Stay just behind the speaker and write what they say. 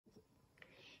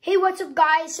Hey, what's up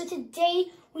guys? So today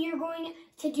we are going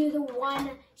to do the one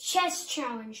chest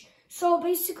challenge. So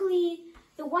basically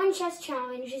the one chest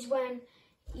challenge is when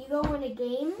you go in a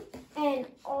game and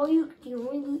the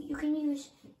only loot you can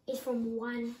use is from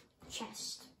one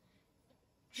chest.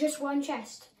 Just one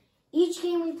chest. Each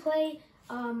game we play,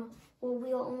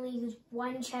 we'll only use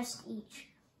one chest each.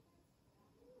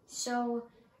 So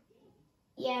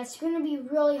yeah, it's gonna be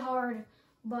really hard,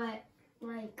 but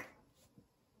like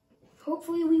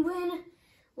hopefully we win.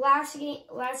 Last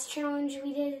challenge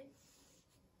we did,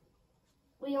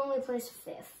 we only placed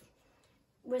 5th.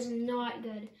 Was not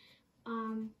good.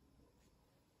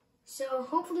 So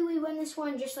hopefully we win this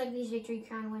one, just like these victory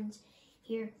crown wins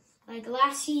here. Like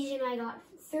last season I got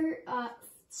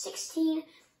 16.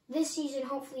 This season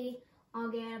hopefully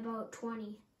I'll get about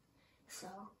 20. So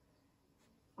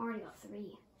already got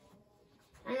 3.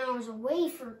 And I was away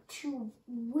for 2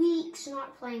 weeks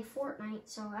not playing Fortnite,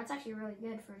 so that's actually really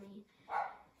good for me.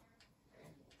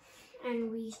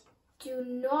 And we do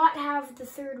not have the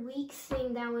 3rd week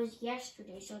thing that was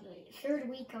yesterday, so the 3rd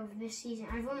week of this season.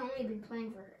 I've only been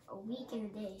playing for a week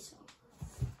and a day, so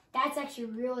that's actually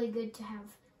really good to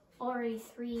have already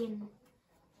 3, and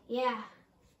yeah.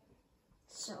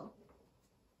 So,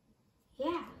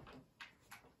 yeah.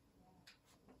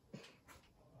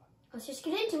 Let's just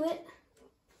get into it.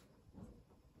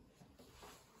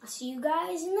 I'll see you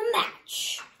guys in the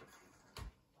match.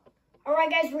 Alright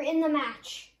guys, we're in the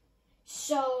match.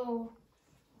 So,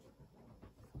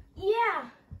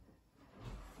 yeah.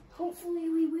 Hopefully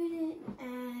we win it.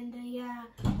 And yeah,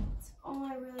 that's all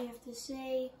I really have to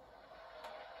say.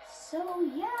 So,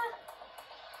 yeah.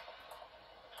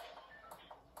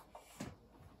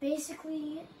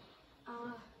 Basically,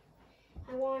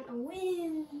 I want a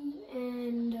win.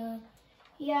 And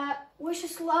yeah, wish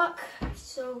us luck.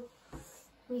 So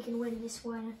we can win this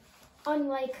one,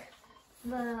 unlike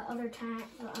the other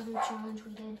challenge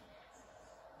we did.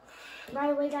 By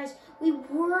the way, guys, we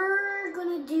were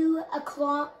gonna do a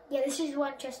this is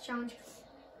one chest challenge.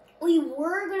 We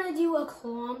were gonna do a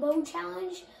Colombo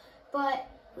challenge, but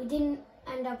we didn't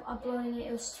end up uploading it.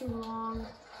 It was too long,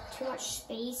 too much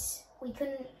space. We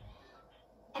couldn't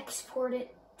export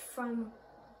it from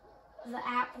the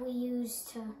app we use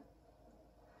to.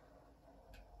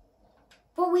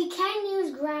 But we can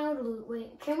use ground loot.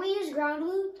 Wait, can we use ground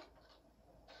loot?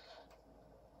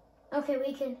 Okay,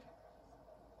 we can.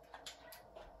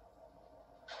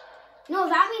 No,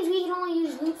 that means we can only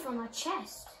use loot from a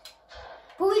chest.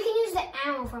 But we can use the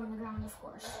ammo from the ground, of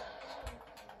course.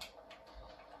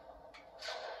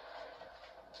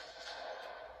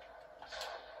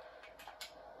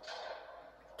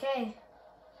 Okay.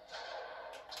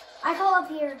 I call up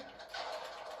here.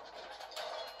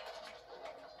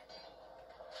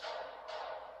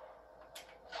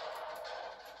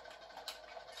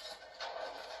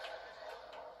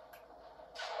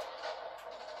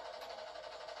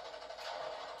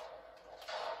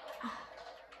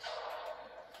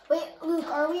 Wait, Luke,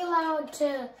 are we allowed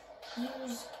to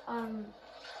use other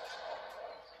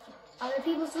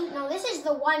people's loot? No, this is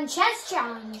the one chest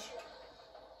challenge.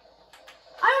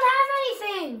 I don't have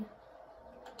anything.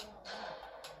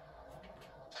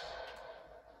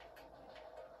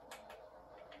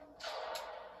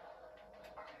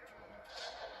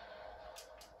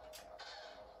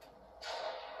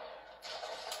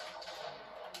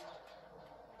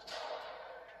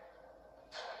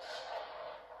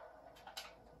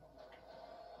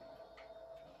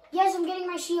 Yes, I'm getting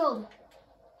my shield.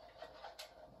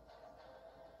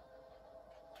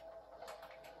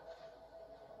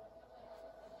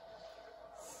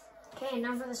 Okay,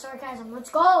 now for the sarcasm. Let's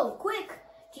go, quick.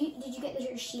 Did you get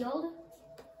your shield?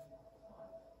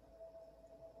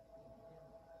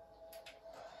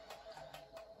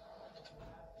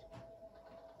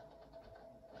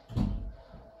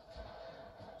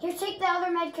 Here, take the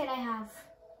other med kit I have.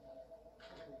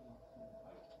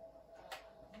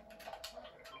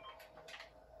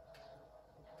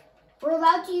 We're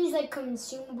allowed to use like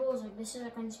consumables, like this is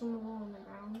a consumable on the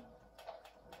ground.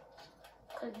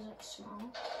 Cause it's like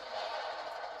small.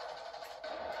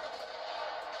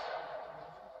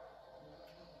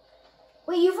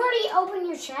 Wait, you've already opened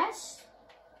your chest?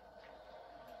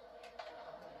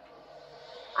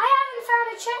 I haven't found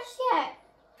a chest yet.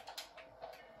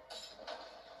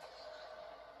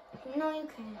 No, you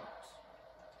can't.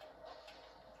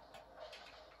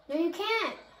 No, you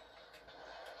can't.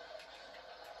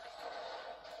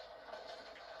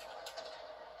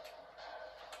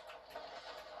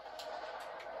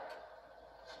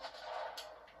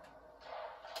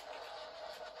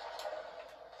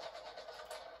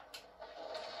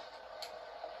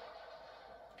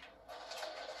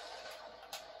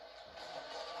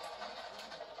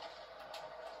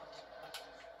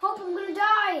 help, I'm gonna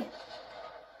die.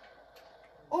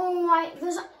 Oh my,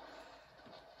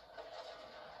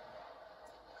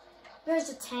 there's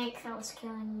a tank that was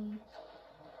killing me.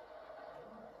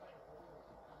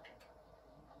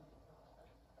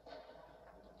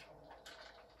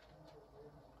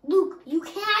 Luke, you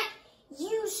can't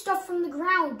use stuff from the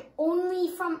ground, only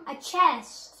from a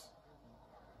chest.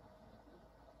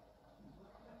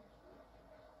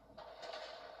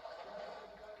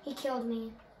 He killed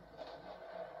me.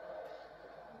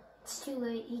 It's too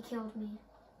late, he killed me.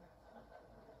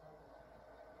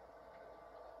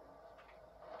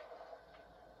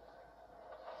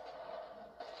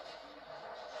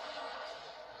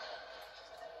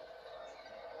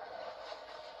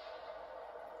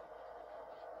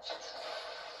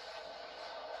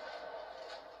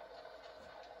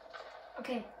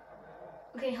 Okay.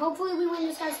 Okay, hopefully we win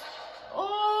this, guys.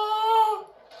 Oh!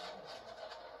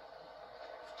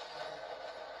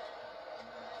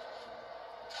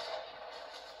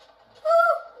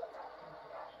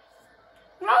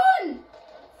 Run!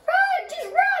 Run!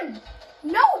 Just run!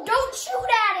 No, don't shoot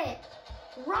at it!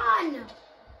 Run!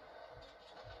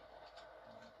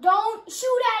 Don't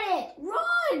shoot at it!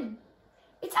 Run!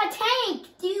 It's a tank!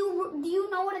 Do you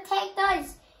know what a tank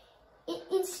does? It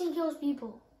instantly kills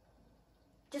people.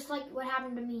 Just like what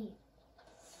happened to me.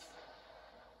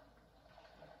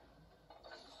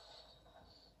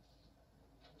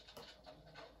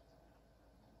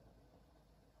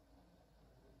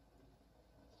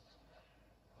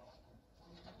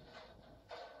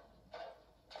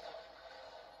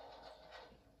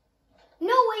 No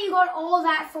way you got all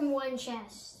that from one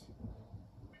chest.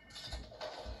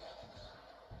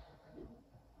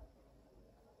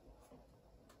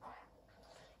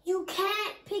 You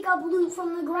can't pick up loot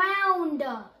from the ground.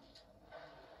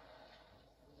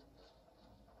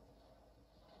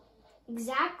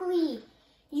 Exactly.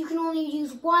 You can only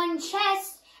use one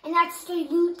chest, and that's the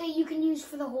loot that you can use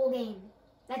for the whole game.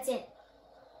 That's it.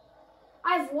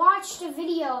 I've watched a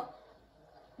video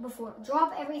before.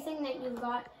 Drop everything that you've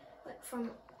got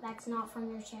that's not from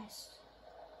your chest.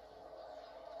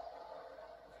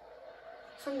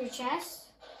 From your chest?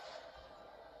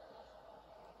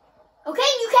 Okay,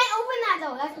 you can't open that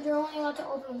though. You're only allowed to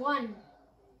open one.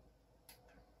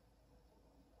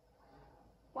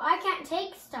 Well, I can't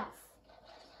take stuff.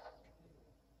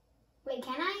 Wait,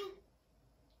 can I?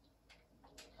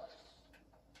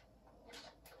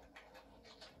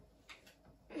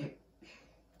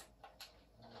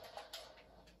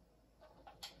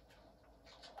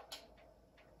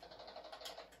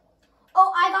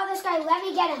 Oh, I got this guy. Let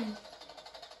me get him.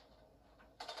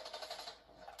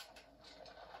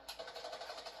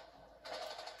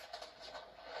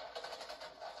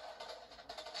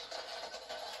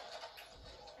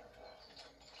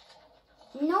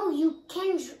 No, you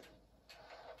can.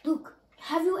 Luke,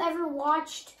 have you ever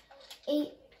watched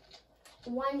a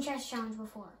one chest challenge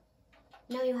before?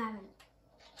 No, you haven't.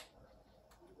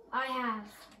 I have.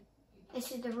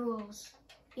 This is the rules.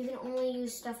 You can only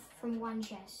use stuff from one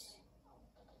chest.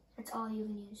 That's all you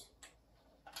can use.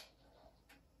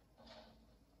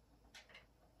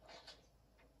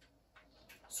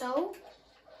 So,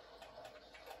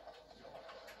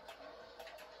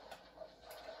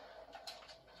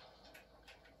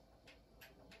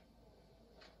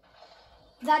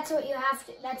 that's what you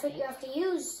have to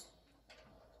use.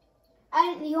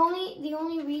 And the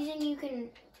only reason you can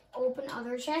open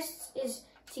other chests is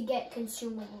to get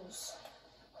consumables.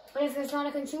 But if there's not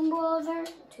a consumable there,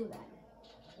 too bad.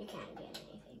 You can't get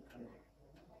anything from there.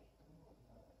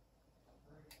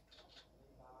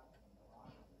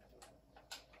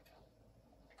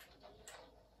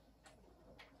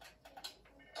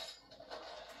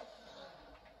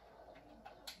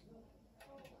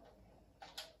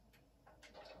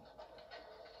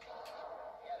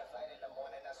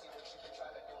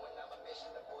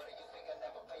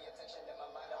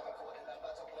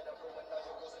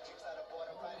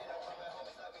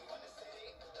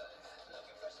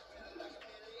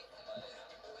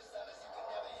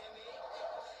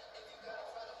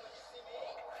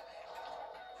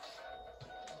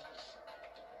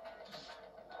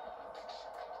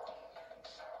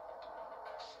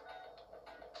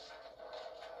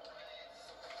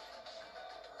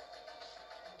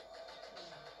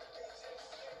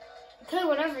 Okay,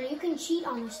 whatever. You can cheat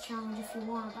on this challenge if you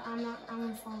want, but I'm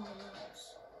gonna follow the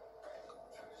rules.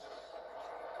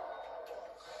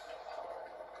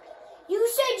 You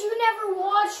said you never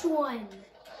watched one.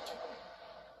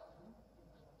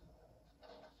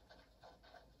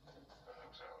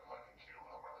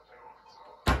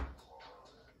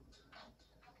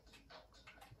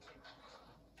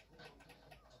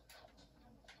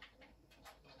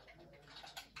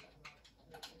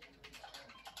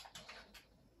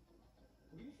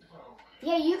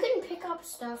 Yeah, you can pick up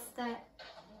stuff that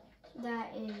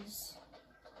is.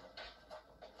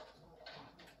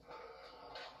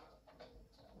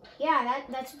 Yeah,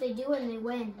 that's what they do when they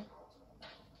win.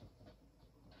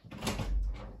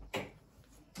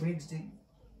 Riggs, I need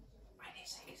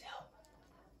his help.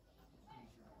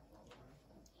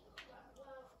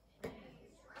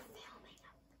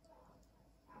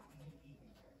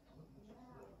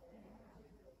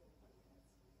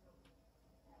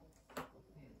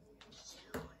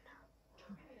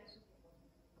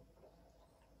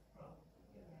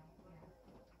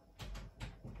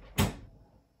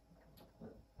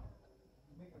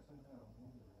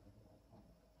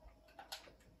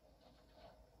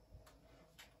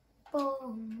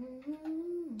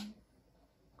 Boom.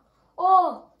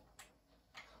 Oh!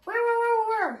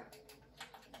 Where?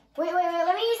 Wait,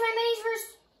 let me use my minis first.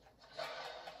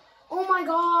 Oh my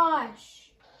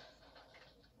gosh.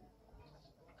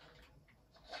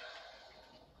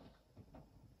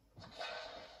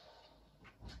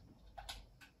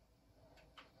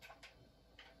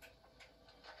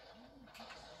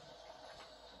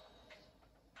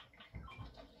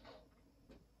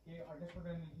 Yeah, I guess we're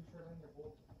gonna need to share in your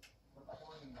both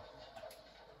recording.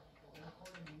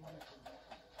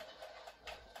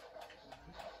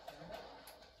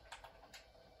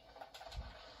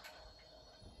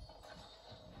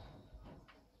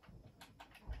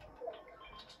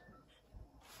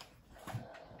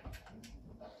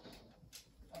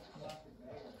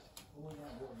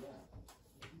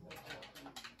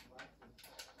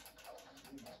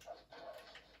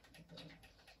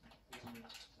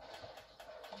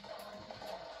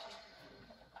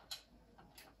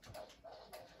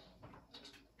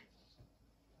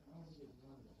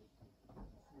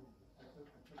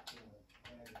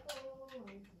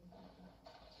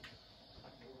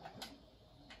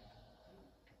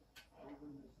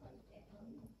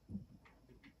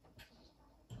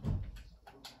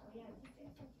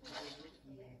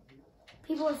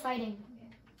 People are fighting.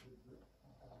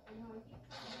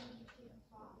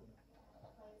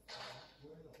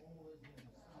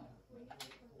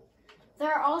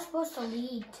 They're all supposed to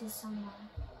lead to somewhere.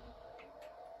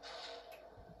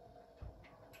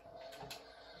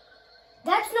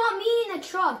 That's not me in the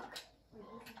truck.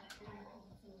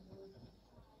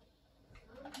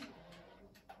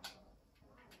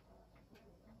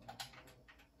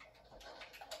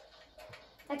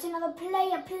 That's another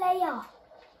player. Player.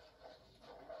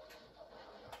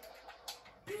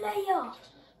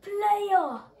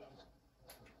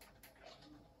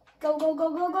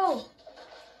 Go.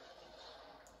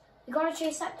 You gotta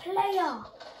chase that player.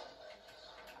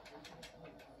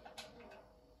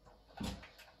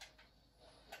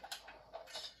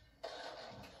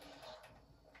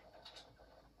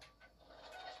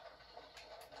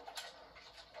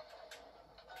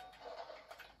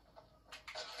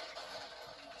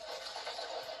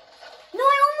 No,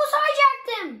 I almost hijacked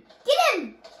him. Get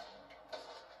him.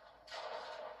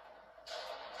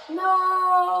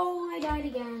 No, I died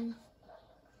again.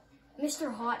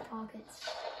 Mr. Hot Pockets.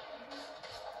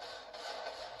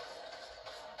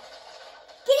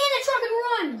 Get in the truck and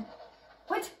run!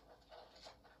 What?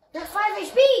 You're at 5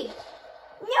 HP!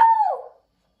 No!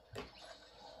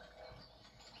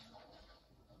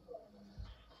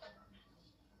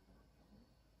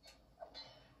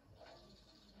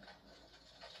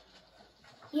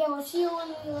 Yeah, we'll see you when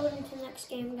we load into the next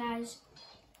game, guys.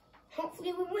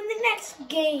 Hopefully we win the next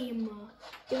game.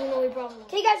 Even though we probably won't.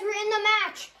 Okay, guys, we're in the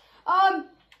match.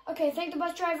 Okay, thank the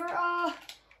bus driver.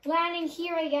 Landing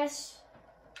here, I guess.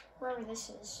 Wherever this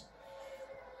is.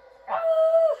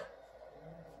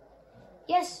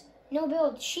 Yes, no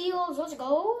build. Shields, let's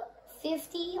go.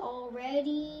 50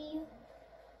 already.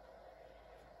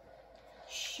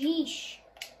 Sheesh.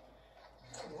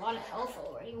 That's a lot of health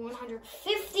already.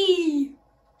 150.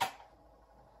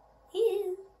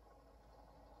 Yeah.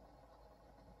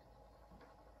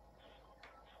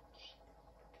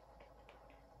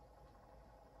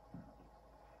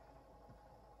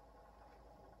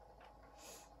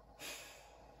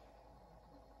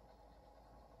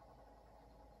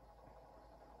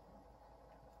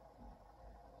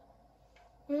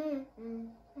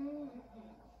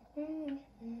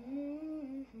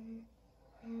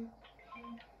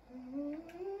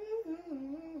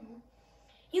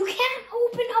 You can't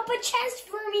open up a chest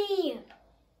for me.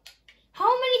 How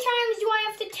many times do I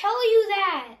have to tell you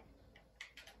that?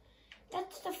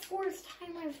 That's the 4th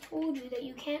time I've told you that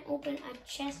you can't open a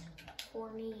chest for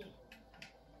me.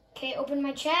 Okay, open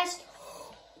my chest.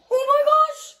 Oh my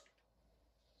gosh!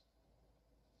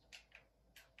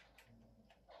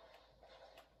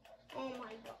 Oh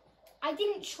my god. I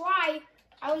didn't try.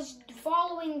 I was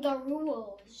following the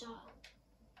rules.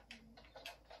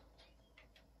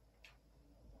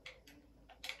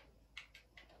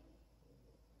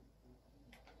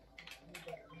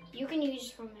 You can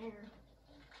use from there.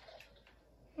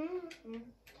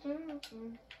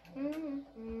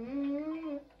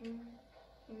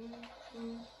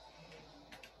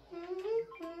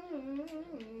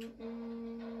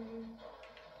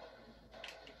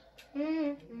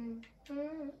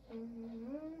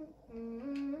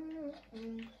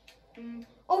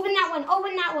 Open that one,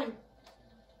 open that one.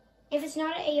 If it's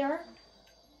not an AR,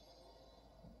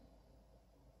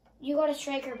 you got a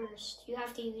striker burst. You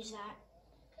have to use that.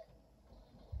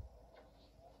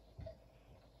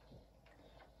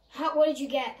 What did you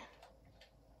get?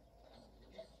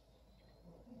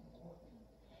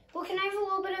 Well, can I have a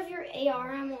little bit of your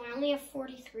AR ammo? I only have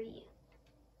 43.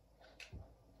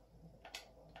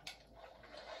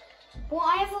 Well,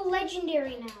 I have a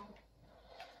legendary now.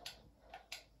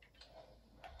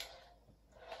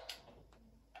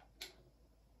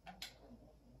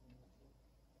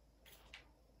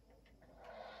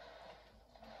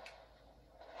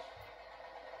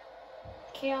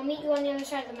 Okay, I'll meet you on the other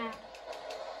side of the map.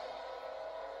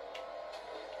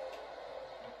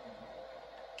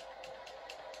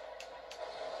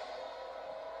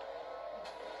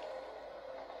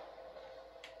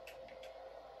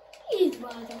 It's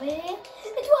one of it.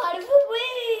 It's one of the way.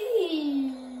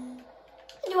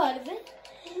 It's one of it.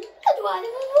 It's one of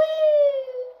the way.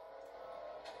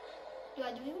 It's one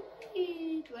of the way.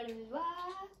 It's one of the way.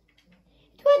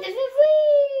 It's one of the way.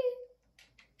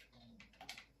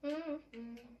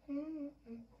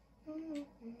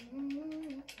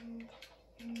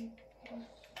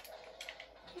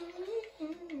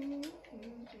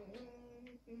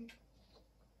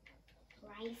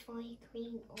 Rifle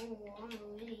green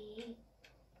already.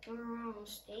 Girl,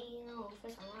 stay off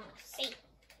as I want to see.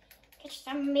 Catch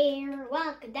some bear,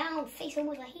 walk down, face him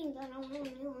with a hand.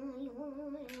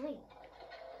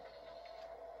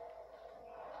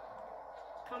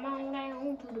 Come on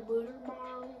down to the butter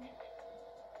barn.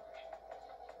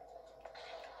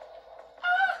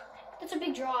 Ah! That's a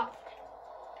big drop.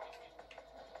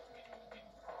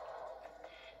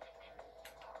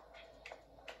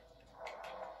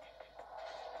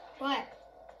 What?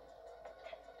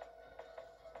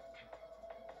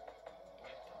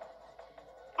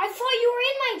 I thought you were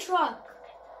in my truck.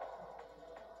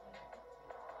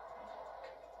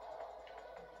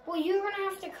 Well, you're gonna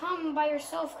have to come by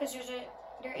yourself because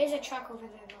there is a truck over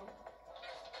there though.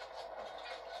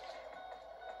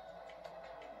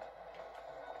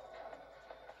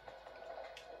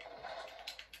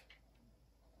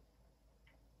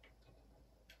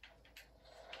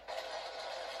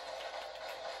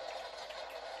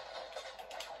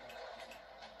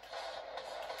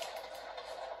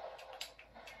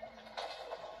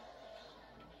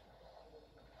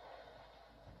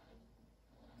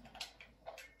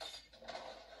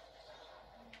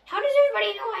 How does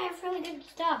everybody know I have really good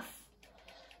stuff?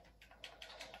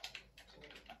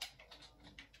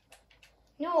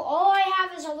 No, all I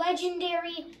have is a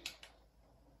legendary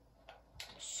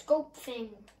scope thing.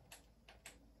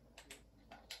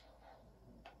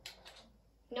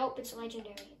 Nope, it's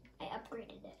legendary. I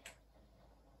upgraded it.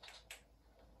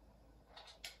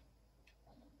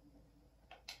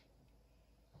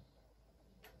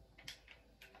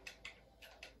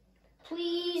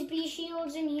 Please be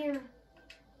shields in here.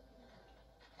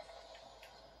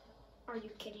 Are you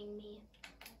kidding me?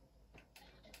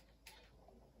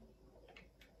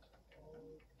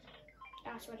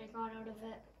 That's what I got out of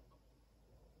it.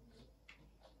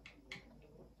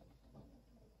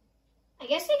 I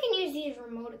guess I can use these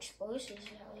remote explosives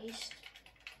at least.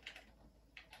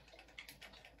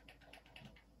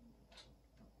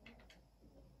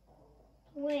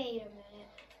 Wait a minute.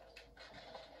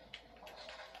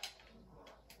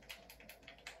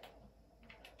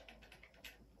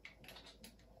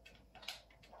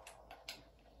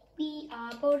 We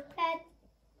are both dead.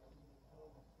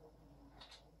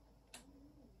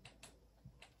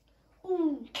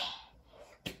 Ooh.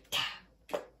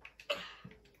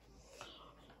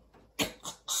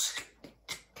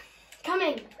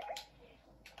 Coming.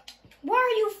 Why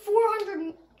are you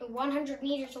 100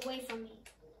 meters away from me?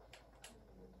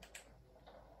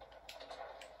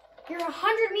 You're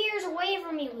 100 meters away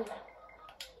from me, Luke.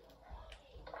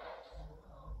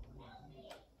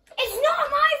 It's not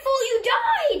my fault you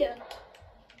died!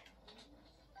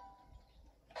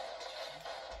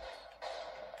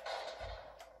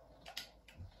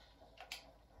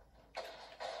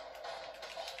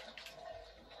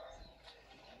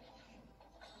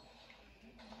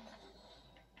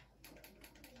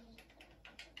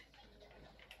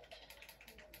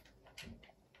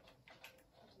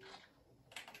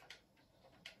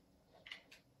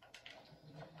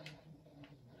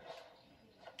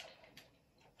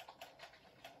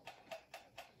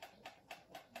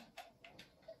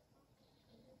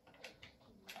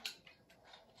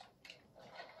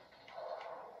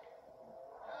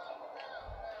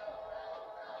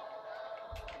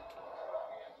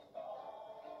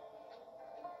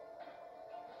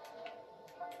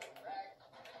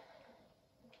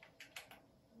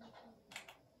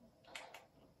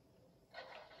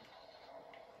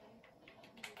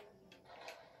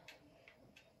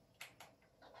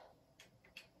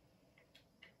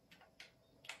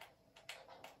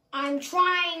 I'm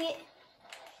trying it.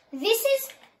 This is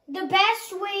the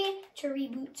best way to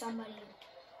reboot somebody.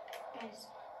 Guys,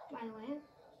 by the way.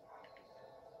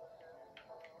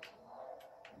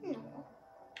 No.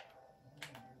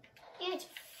 It's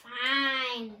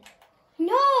fine.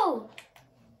 No!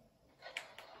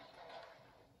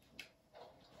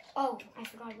 Oh, I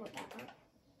forgot about that part.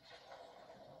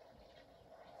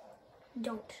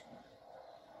 Don't.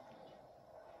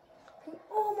 I'm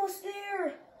almost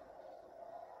there.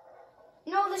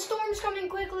 No, the storm's coming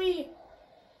quickly.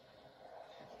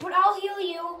 But I'll heal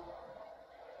you.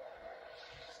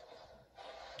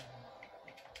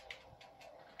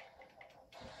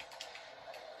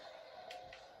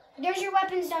 There's your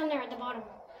weapons down there at the bottom.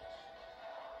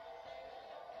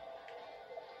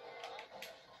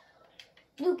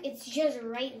 Luke, it's just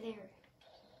right there.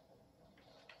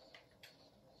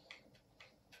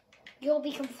 You'll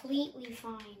be completely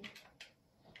fine.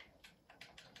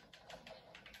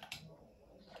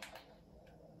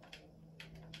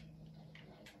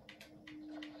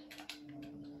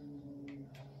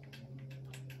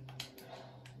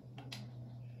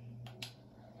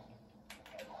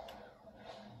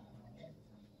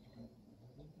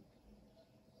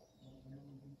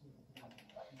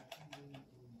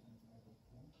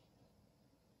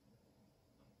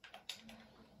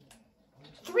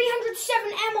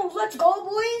 Ammo. Let's go,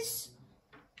 boys.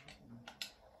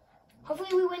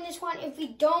 Hopefully we win this one. If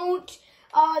we don't,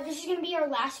 this is going to be our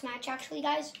last match, actually,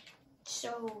 guys.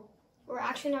 So we're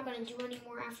actually not going to do any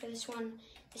more after this one.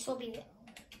 This will be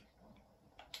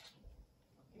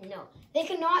the... No. They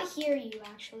cannot hear you,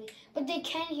 actually. But they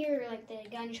can hear, like, the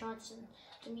gunshots and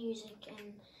the music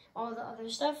and all the other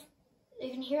stuff. They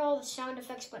can hear all the sound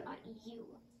effects, but not you.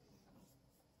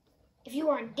 If you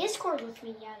were on Discord with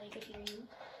me, yeah, they could hear you.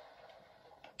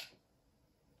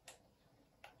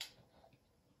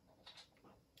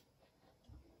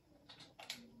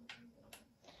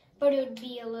 But it would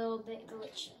be a little bit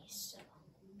glitchy, so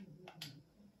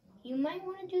you might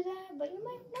want to do that, but you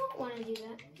might not want to do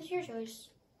that. It's your choice.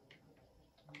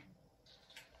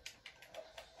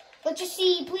 Let's just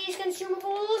see, please,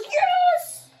 consumables.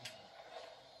 Yes!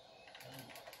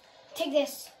 Take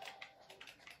this.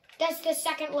 That's the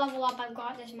second level up I've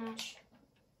got this match.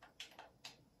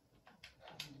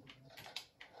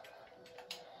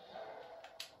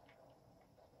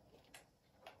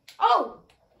 Oh!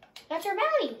 That's our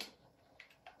bounty.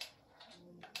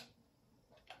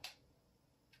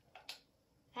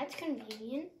 That's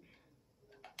convenient.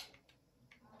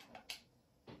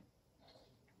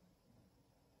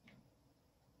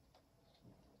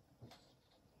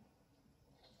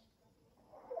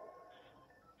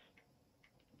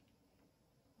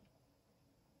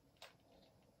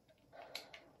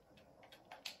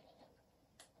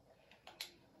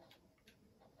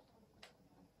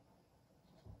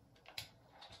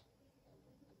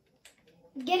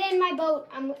 Get in my boat.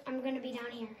 I'm gonna be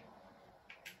down here.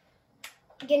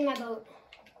 Get in my boat.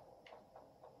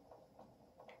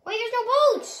 Wait, there's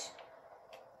no boats!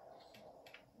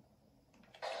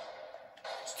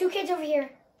 There's two kids over here.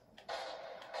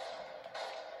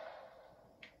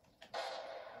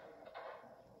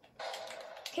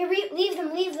 Here, leave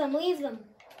them, leave them, leave them.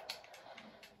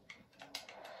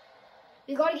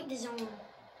 We gotta get the zone.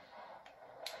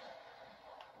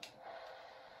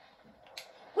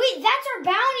 Wait, that's our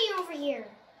bounty over here.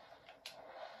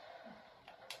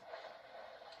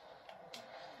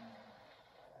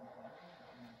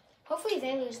 Hopefully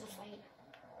they lose the fight.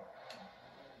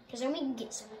 Because then we can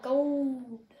get some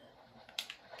gold.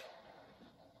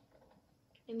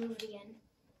 They moved again.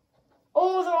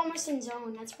 Oh, they're almost in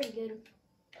zone. That's pretty good.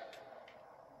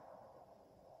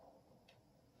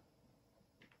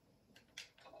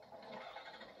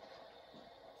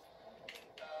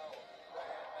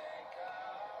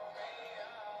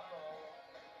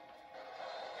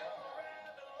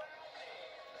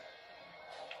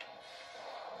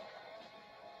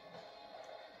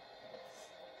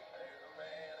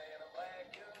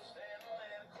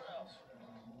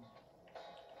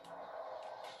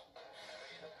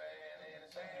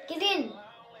 Get in.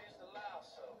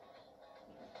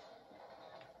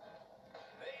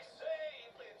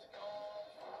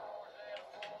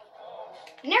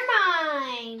 Never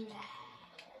mind.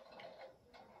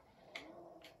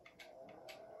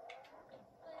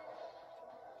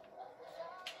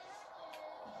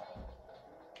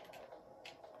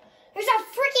 There's a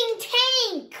freaking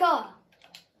tank.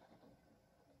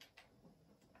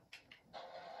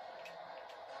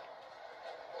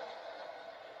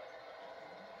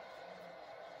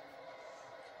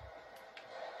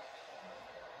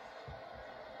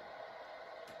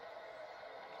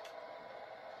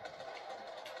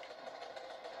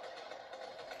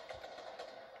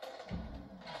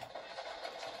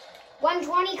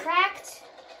 120 cracked.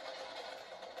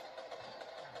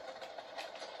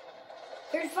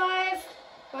 35.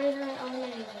 Why is that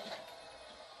eliminated?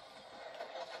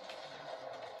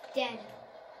 Dead.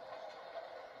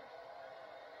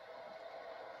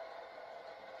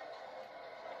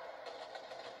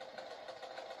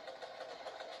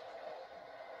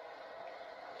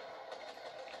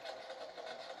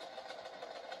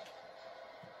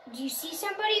 Do you see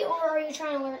somebody, or are you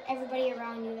trying to alert everybody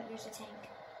around you that there's a tank?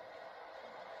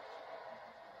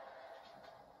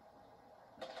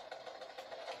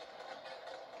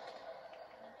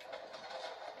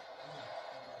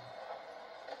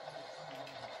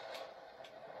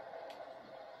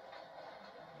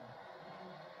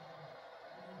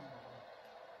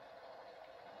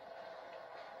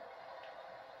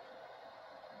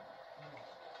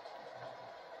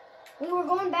 We were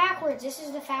going backwards. This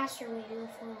is the faster way to go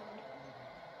forward.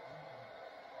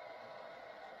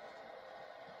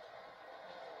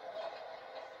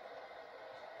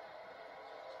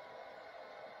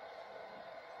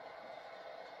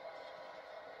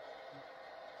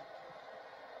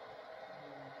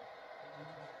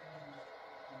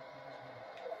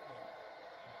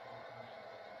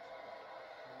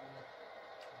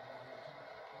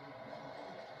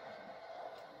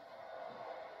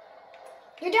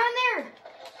 You're down there!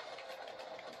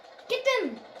 Get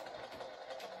them!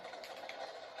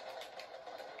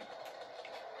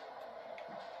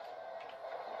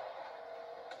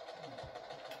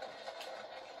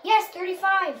 Yes,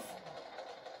 35.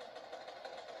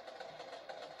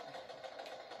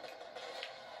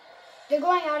 They're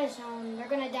going out of zone. They're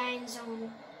gonna die in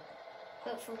zone.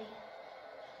 Hopefully.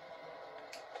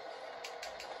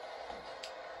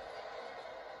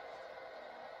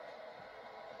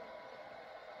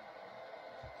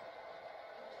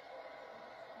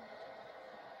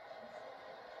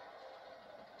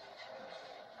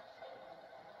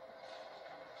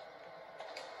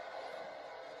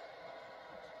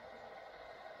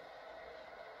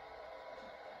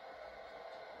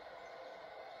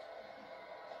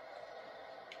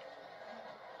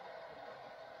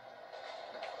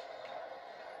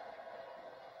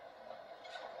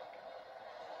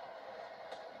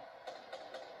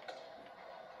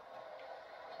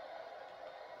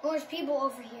 Oh, there's people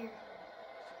over here.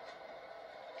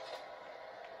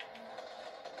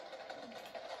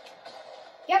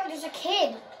 Yep, there's a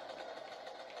kid.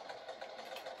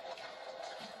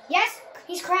 Yes,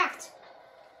 he's cracked.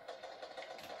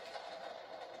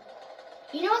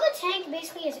 You know the tank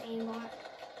basically is aimbot.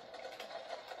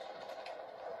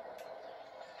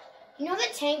 You know the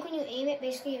tank when you aim it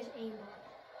basically is aimbot.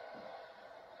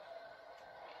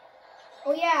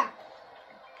 Oh yeah.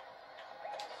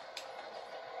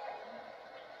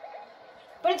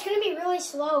 But it's going to be really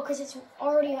slow because it's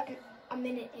already a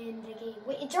minute in the game.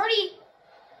 Wait, it's already...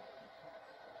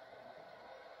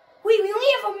 Wait, we only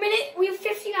have a minute. We have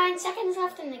 59 seconds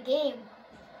left in the game.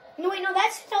 No, wait, no,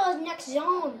 that's still the next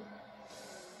zone.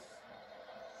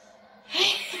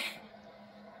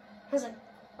 I was like,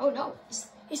 oh no,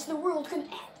 is the world going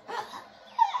to end?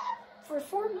 For a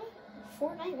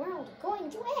Fortnite world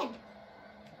going to end.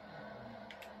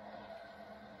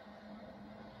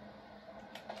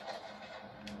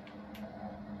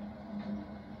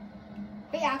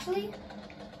 Wait, actually?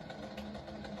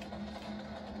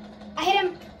 I hit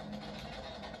him.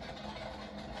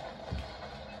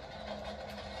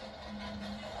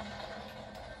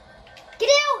 Get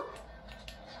out!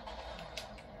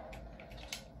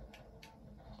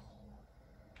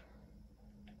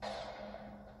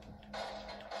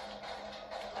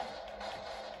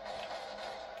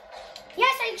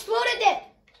 Yes, I exploded it!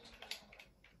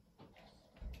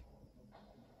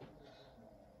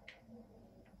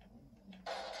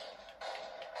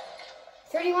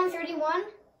 $31, $31.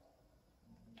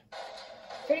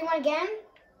 $31 again.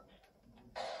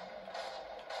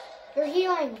 They're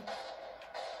healing.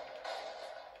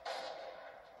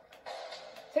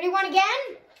 $31 again.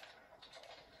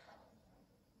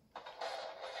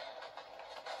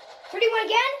 $31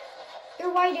 again. They're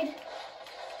whited.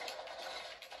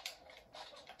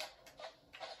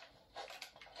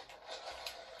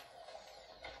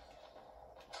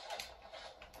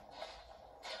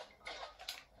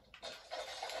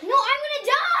 No, I'm gonna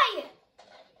die!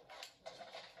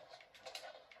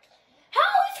 How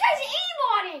are these guys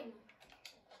aimbotting?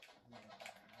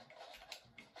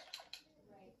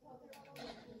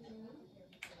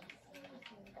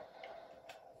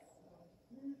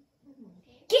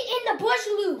 Get in the bush,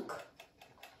 Luke!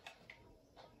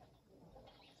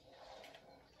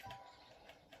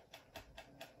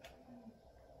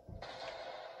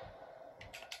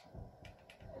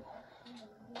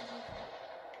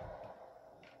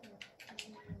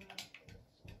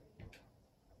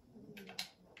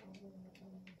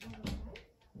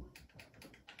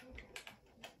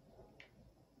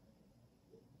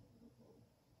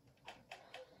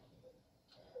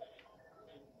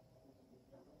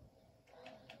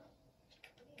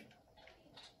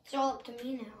 It's all up to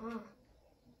me now, huh?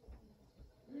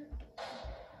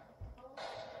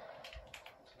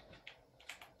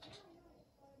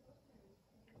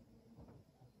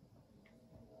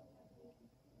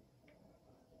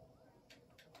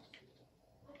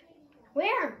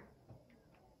 Where?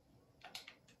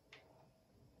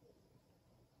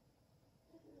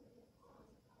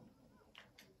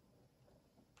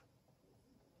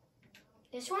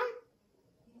 This one?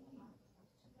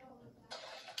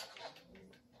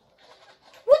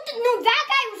 What the? No, that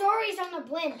guy was always on the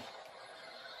blimp.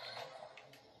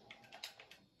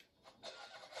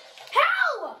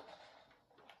 How?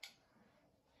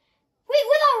 Wait,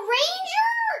 with a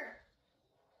ranger?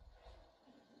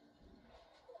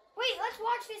 Wait, let's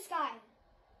watch this guy.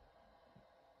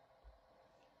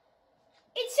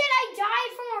 It said I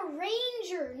died from a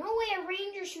ranger. No way a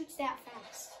ranger shoots that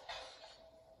fast.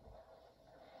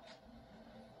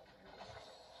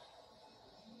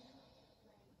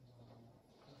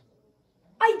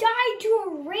 I died to a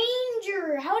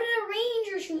ranger. How did a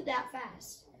ranger shoot that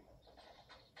fast?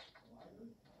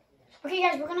 Okay,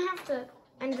 guys, we're going to have to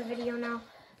end the video now.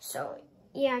 So,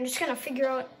 yeah, I'm just going to figure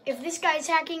out if this guy's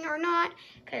hacking or not.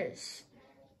 Because,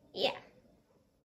 yeah.